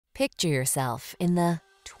Picture yourself in the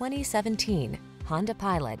 2017 Honda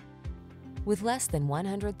Pilot. With less than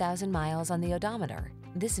 100,000 miles on the odometer,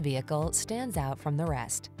 this vehicle stands out from the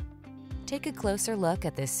rest. Take a closer look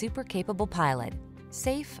at this super capable Pilot.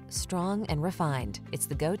 Safe, strong, and refined, it's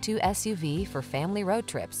the go-to SUV for family road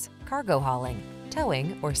trips, cargo hauling,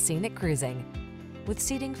 towing, or scenic cruising. With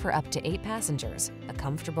seating for up to 8 passengers, a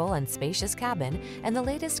comfortable and spacious cabin, and the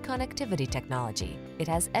latest connectivity technology, it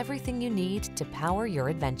has everything you need to power your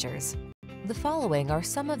adventures. The following are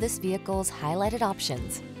some of this vehicle's highlighted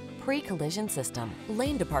options: pre-collision system,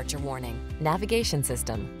 lane departure warning, navigation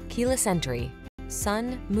system, keyless entry,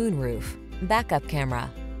 sun, moonroof, backup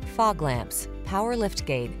camera, fog lamps, power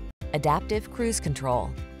liftgate, adaptive cruise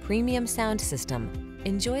control, premium sound system.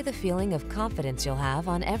 Enjoy the feeling of confidence you'll have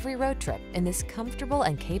on every road trip in this comfortable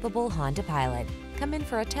and capable Honda Pilot. Come in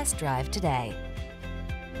for a test drive today.